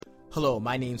Hello,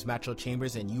 my name's Matchell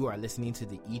Chambers, and you are listening to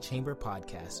the E-Chamber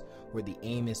podcast, where the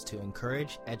aim is to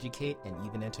encourage, educate, and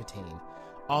even entertain.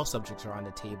 All subjects are on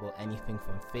the table, anything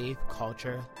from faith,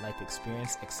 culture, life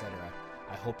experience, etc.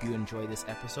 I hope you enjoy this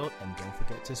episode, and don't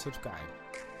forget to subscribe.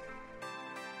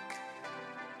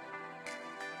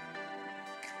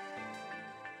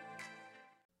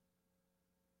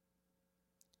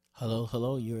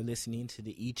 Hello, you're listening to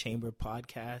the E-Chamber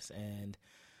podcast, and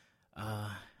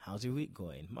how's your week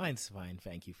going? Mine's fine,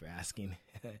 thank you for asking.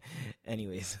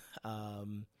 Anyways, I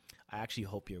actually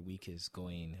hope your week is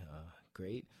going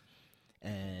great,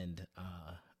 and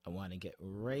I want to get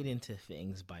right into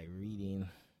things by reading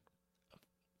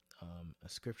a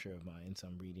scripture of mine. So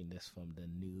I'm reading this from the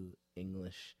New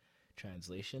English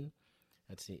Translation.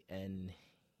 That's the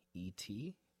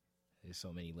NET. There's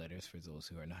so many letters for those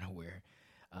who are not aware.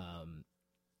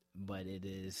 But it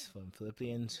is from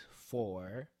Philippians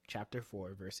 4, chapter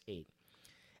 4, verse 8.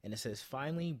 And it says,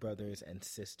 "Finally, brothers and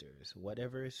sisters,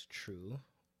 whatever is true,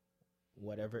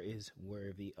 whatever is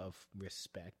worthy of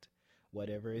respect,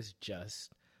 whatever is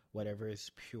just, whatever is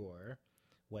pure,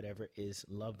 whatever is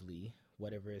lovely,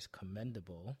 whatever is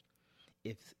commendable,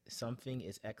 if something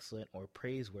is excellent or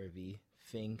praiseworthy,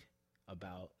 think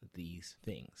about these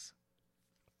things."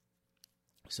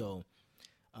 So,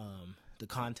 the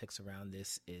context around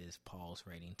this is Paul's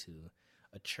writing to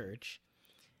a church,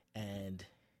 and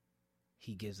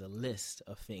he gives a list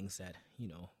of things that,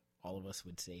 all of us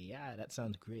would say, yeah, that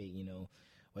sounds great,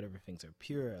 whatever things are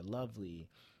pure, lovely,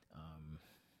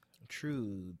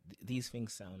 true, these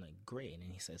things sound like great.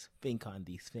 And he says, think on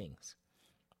these things.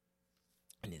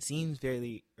 And it seems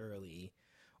very early,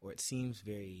 or it seems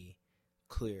very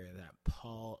clear that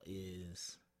Paul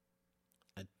is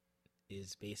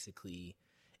basically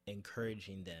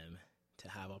encouraging them to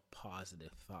have a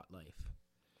positive thought life.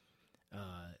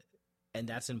 And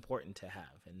that's important to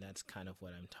have. And that's kind of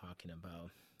what I'm talking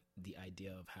about, the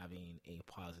idea of having a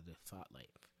positive thought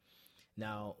life.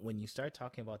 Now, when you start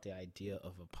talking about the idea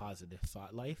of a positive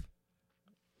thought life,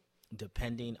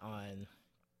 depending on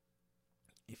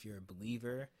if you're a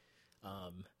believer,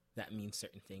 that means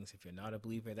certain things. If you're not a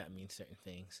believer, that means certain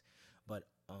things. But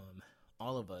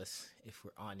all of us, if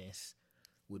we're honest,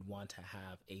 would want to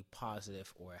have a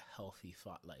positive or a healthy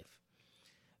thought life,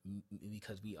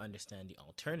 because we understand the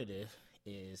alternative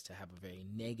is to have a very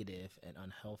negative and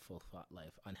unhealthy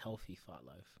thought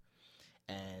life.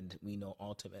 And we know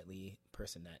ultimately a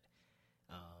person that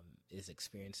is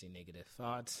experiencing negative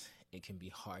thoughts, it can be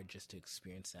hard just to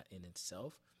experience that in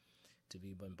itself, to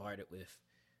be bombarded with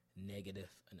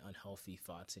negative and unhealthy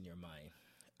thoughts in your mind.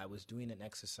 I was doing an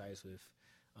exercise with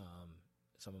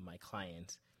some of my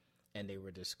clients, and they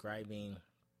were describing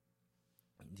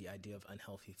the idea of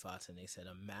unhealthy thoughts. And they said,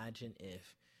 imagine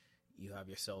if you have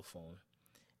your cell phone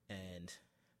and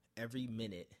every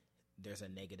minute there's a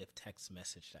negative text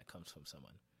message that comes from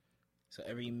someone. So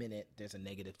every minute there's a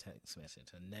negative text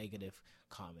message, a negative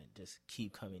comment, just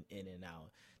keep coming in and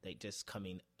out, like just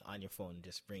coming on your phone,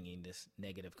 just bringing this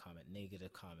negative comment.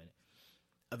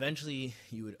 Eventually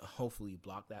you would hopefully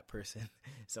block that person.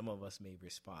 Some of us may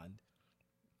respond.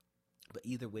 But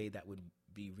either way, that would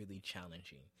be really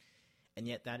challenging. And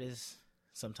yet that is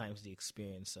sometimes the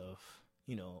experience of,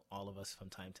 all of us from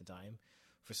time to time.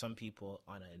 For some people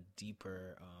on a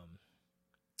deeper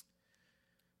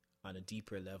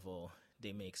level,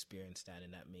 they may experience that,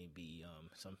 and that may be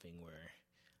something where,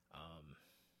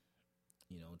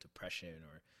 depression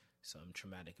or some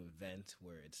traumatic event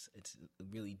where it's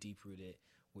really deep-rooted,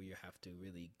 where you have to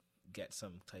really get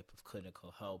some type of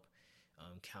clinical help,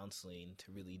 counseling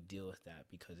to really deal with that,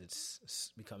 because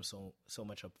it's become so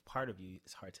much a part of you,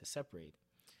 it's hard to separate.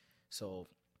 So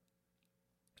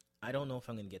I don't know if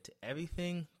I'm going to get to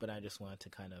everything, but I just wanted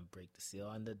to kind of break the seal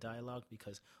on the dialogue,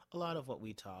 because a lot of what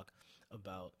we talk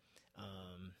about,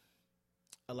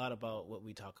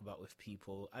 with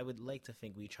people, I would like to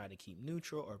think we try to keep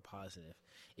neutral or positive.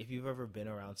 If you've ever been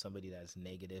around somebody that's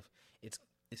negative, it's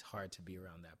hard to be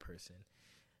around that person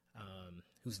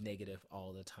who's negative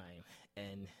all the time.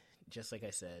 And just like I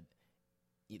said,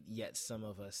 yet some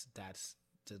of us, that's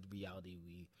the reality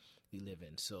we live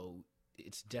in. So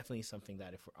it's definitely something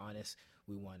that, if we're honest,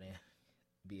 we want to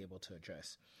be able to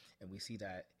address. And we see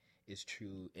that is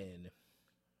true in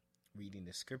reading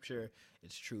the scripture.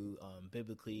 It's true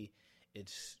biblically.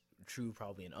 It's true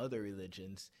probably in other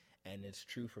religions. And it's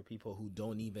true for people who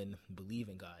don't even believe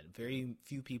in God. Very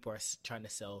few people are trying to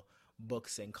sell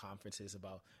books and conferences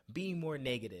about being more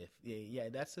negative. Yeah,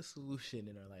 that's the solution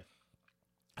in our life.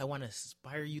 I want to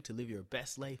inspire you to live your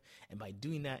best life, and by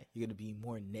doing that, you're going to be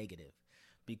more negative,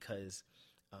 because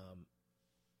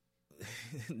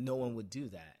no one would do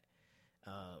that.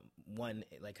 one,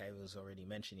 like I was already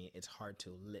mentioning, it's hard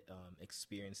to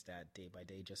experience that day by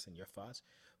day just in your thoughts,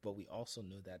 but we also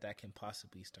know that that can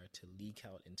possibly start to leak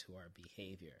out into our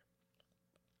behavior.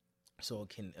 So it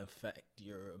can affect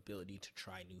your ability to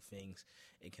try new things.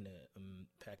 It can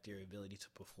impact your ability to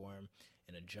perform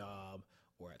in a job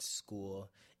or at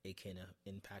school. It can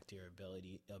impact your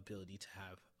ability to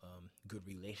have good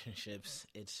relationships.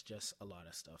 It's just a lot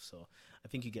of stuff. So I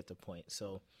think you get the point.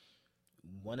 So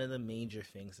one of the major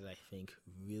things that I think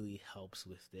really helps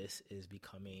with this is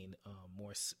becoming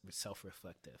more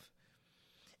self-reflective.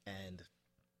 And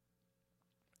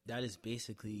that is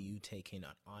basically you taking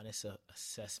an honest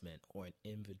assessment or an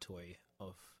inventory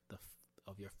of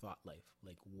your thought life,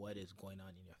 like what is going on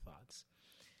in your thoughts.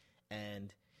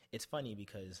 And it's funny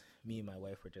because me and my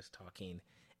wife were just talking,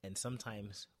 and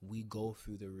sometimes we go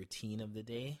through the routine of the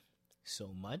day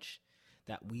so much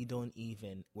that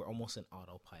we're almost in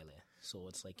autopilot. So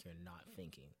it's like you're not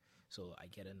thinking. So I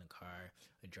get in the car,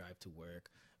 I drive to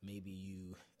work, maybe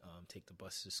you take the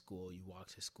bus to school, you walk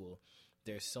to school.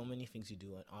 There's so many things you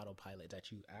do on autopilot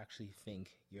that you actually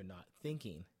think you're not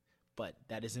thinking, but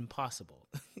that is impossible.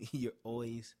 You're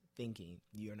always thinking.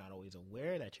 You're not always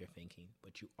aware that you're thinking,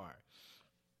 but you are.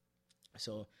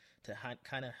 So to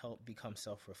kind of help become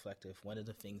self-reflective, one of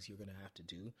the things you're going to have to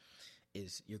do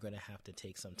is you're going to have to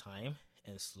take some time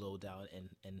and slow down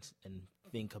and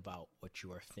think about what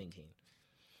you are thinking.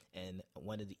 And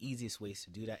one of the easiest ways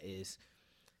to do that is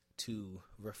to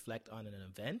reflect on an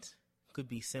event. Could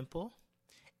be simple,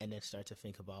 and then start to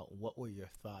think about what were your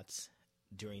thoughts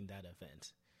during that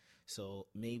event. So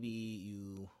maybe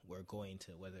you were going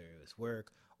to, whether it was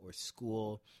work or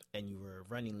school, and you were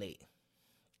running late.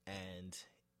 And,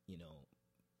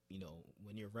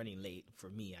 when you're running late, for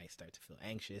me, I start to feel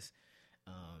anxious.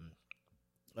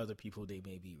 Other people, they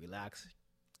may be relaxed,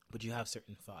 but you have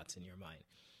certain thoughts in your mind.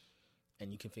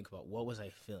 And you can think about, what was I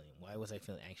feeling? Why was I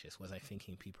feeling anxious? Was I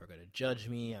thinking people are going to judge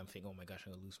me? I'm thinking, oh my gosh,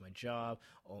 I'm going to lose my job.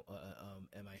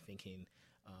 Am I thinking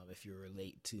if you're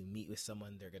late to meet with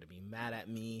someone, they're going to be mad at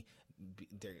me?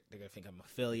 They're going to think I'm a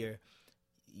failure.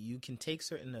 You can take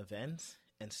certain events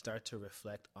and start to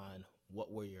reflect on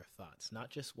what were your thoughts, not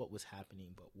just what was happening,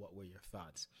 but what were your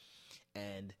thoughts.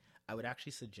 And I would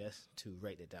actually suggest to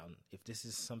write it down. If this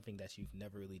is something that you've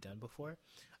never really done before,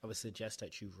 I would suggest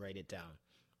that you write it down.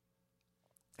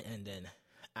 And then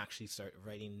actually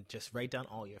just write down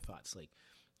all your thoughts. Like,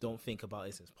 don't think about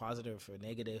is this positive or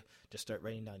negative. Just start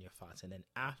writing down your thoughts. And then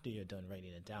after you're done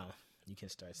writing it down, you can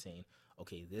start saying,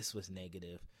 okay, this was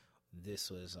negative.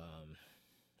 This was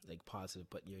positive,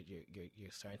 but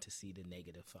you're starting to see the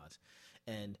negative thoughts.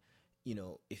 And,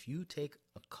 if you take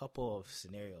a couple of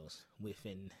scenarios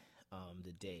within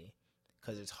the day,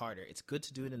 because it's harder. It's good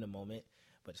to do it in the moment,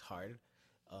 but it's hard.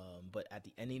 But at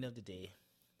the ending of the day,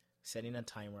 setting a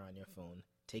timer on your phone,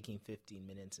 taking 15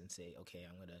 minutes and say, okay,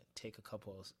 I'm going to take a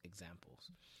couple of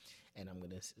examples and I'm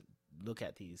going to look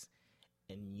at these,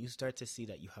 and you start to see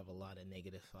that you have a lot of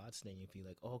negative thoughts, then you'd be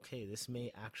like, okay, this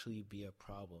may actually be a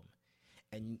problem.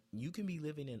 And you can be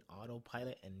living in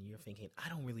autopilot and you're thinking, I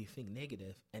don't really think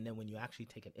negative. And then when you actually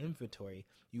take an inventory,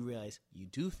 you realize you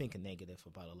do think a negative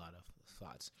about a lot of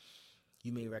thoughts.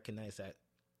 You may recognize that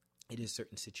it is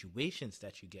certain situations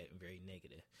that you get very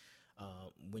negative.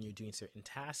 When you're doing certain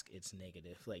tasks, it's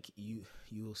negative. Like you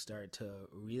will start to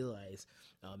realize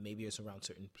maybe it's around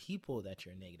certain people that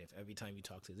you're negative. Every time you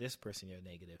talk to this person, you're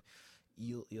negative.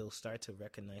 You'll start to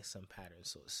recognize some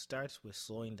patterns. So it starts with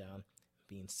slowing down,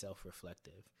 being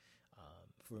self-reflective.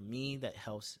 For me, that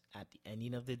helps at the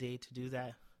ending of the day to do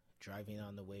that. Driving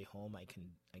on the way home, I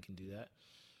can do that.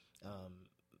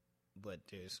 But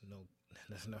there's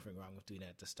nothing wrong with doing that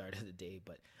at the start of the day.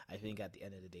 But I think at the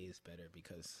end of the day is better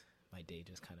because my day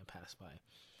just kind of passed by.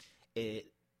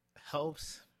 It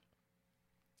helps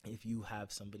if you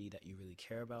have somebody that you really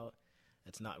care about,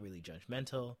 that's not really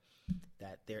judgmental,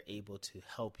 that they're able to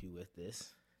help you with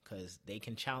this, because they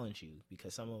can challenge you.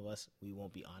 Because some of us, we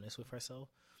won't be honest with ourselves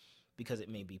because it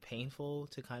may be painful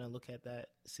to kind of look at that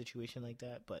situation like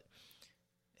that. But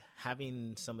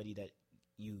having somebody that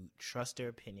you trust their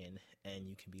opinion and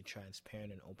you can be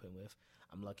transparent and open with.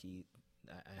 I'm lucky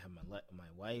that I have my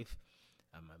wife,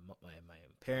 my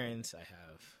parents, I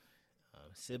have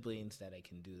siblings that I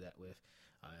can do that with.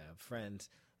 I have friends,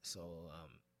 so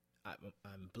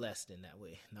I'm blessed in that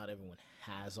way. Not everyone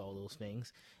has all those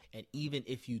things, and even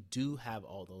if you do have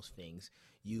all those things,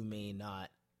 you may not.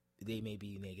 They may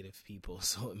be negative people,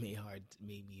 so it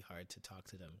may be hard to talk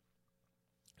to them.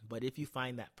 But if you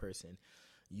find that person,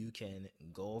 you can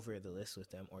go over the list with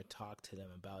them or talk to them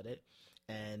about it,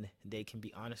 and they can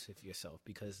be honest with yourself,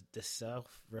 because the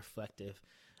self-reflective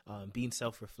Being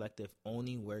self-reflective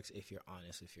only works if you're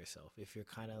honest with yourself. If you're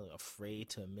kind of afraid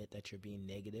to admit that you're being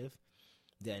negative,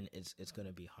 then it's going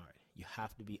to be hard. You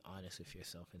have to be honest with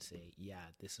yourself and say, yeah,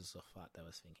 this is a thought that I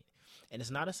was thinking. And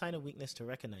it's not a sign of weakness to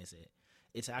recognize it.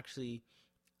 It's actually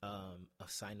a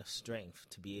sign of strength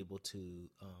to be able to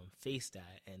face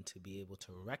that and to be able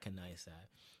to recognize that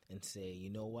and say, you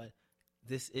know what,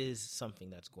 this is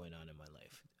something that's going on in my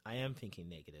life. I am thinking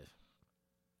negative.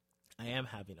 I am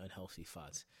having unhealthy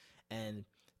thoughts. And,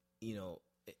 you know,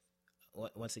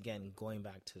 once again, going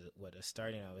back to what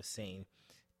I was saying,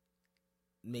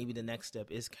 maybe the next step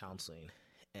is counseling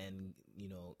and, you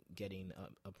know, getting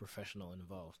a professional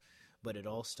involved. But it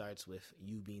all starts with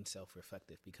you being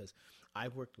self-reflective, because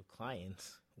I've worked with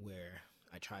clients where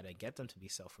I try to get them to be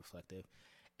self-reflective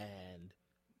and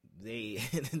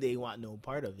they want no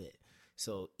part of it.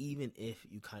 So even if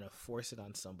you kind of force it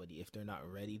on somebody, if they're not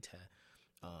ready to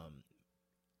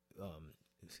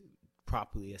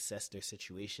properly assess their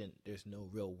situation, there's no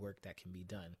real work that can be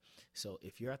done. So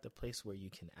if you're at the place where you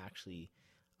can actually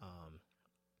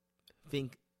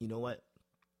think, you know what,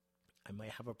 I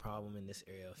might have a problem in this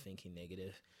area of thinking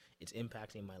negative. It's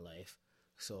impacting my life.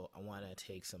 So I want to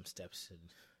take some steps to,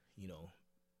 you know,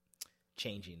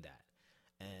 changing that.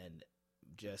 And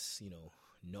just, you know,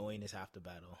 knowing is half the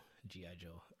battle. G.I.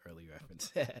 Joe, early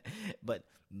reference. But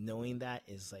knowing that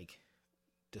is like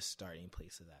the starting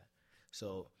place of that.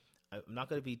 So I'm not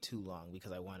going to be too long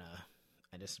because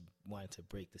I just wanted to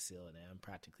break the seal and I'm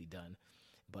practically done.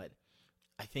 But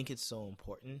I think it's so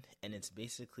important, and it's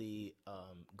basically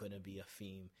going to be a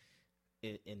theme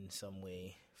in some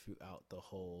way throughout the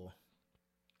whole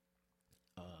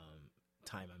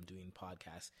time I'm doing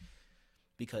podcasts,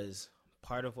 because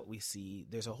part of what we see,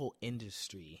 there's a whole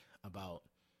industry about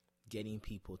getting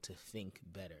people to think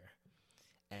better.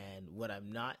 And what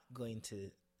I'm not going to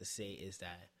say is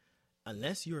that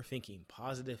unless you're thinking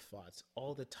positive thoughts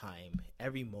all the time,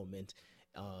 every moment,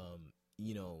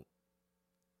 you know,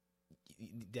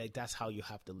 that's how you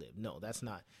have to live. No, that's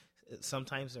not.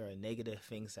 Sometimes there are negative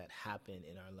things that happen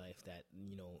in our life that,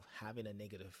 you know, having a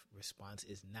negative response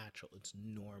is natural. It's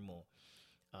normal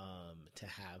to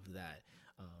have that.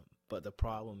 But the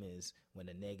problem is when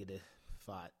a negative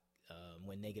thought,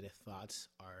 when negative thoughts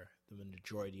are the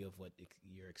majority of what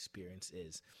your experience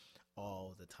is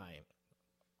all the time.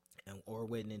 And, or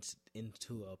when it's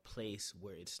into a place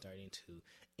where it's starting to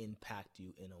impact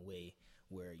you in a way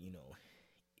where, you know,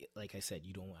 like I said,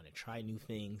 you don't want to try new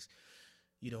things.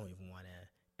 You don't even want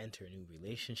to enter new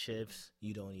relationships.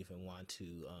 You don't even want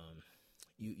to,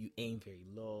 you aim very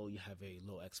low. You have very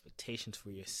low expectations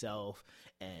for yourself.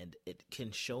 And it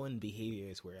can show in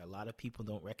behaviors where a lot of people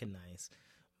don't recognize,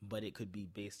 but it could be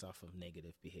based off of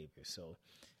negative behavior. So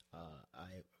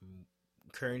I'm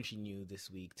encouraging you this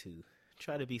week to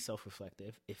try to be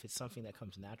self-reflective. If it's something that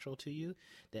comes natural to you,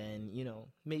 then, you know,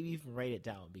 maybe even write it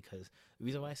down, because the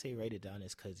reason why I say write it down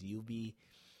is because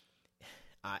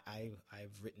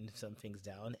I've written some things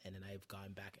down and then I've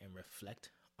gone back and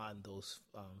reflect on those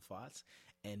thoughts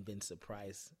and been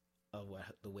surprised of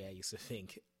the way I used to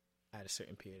think at a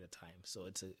certain period of time. So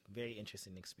it's a very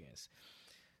interesting experience.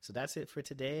 So that's it for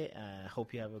today. I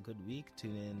hope you have a good week.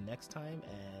 Tune in next time,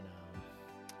 and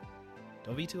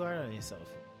don't be too hard on yourself.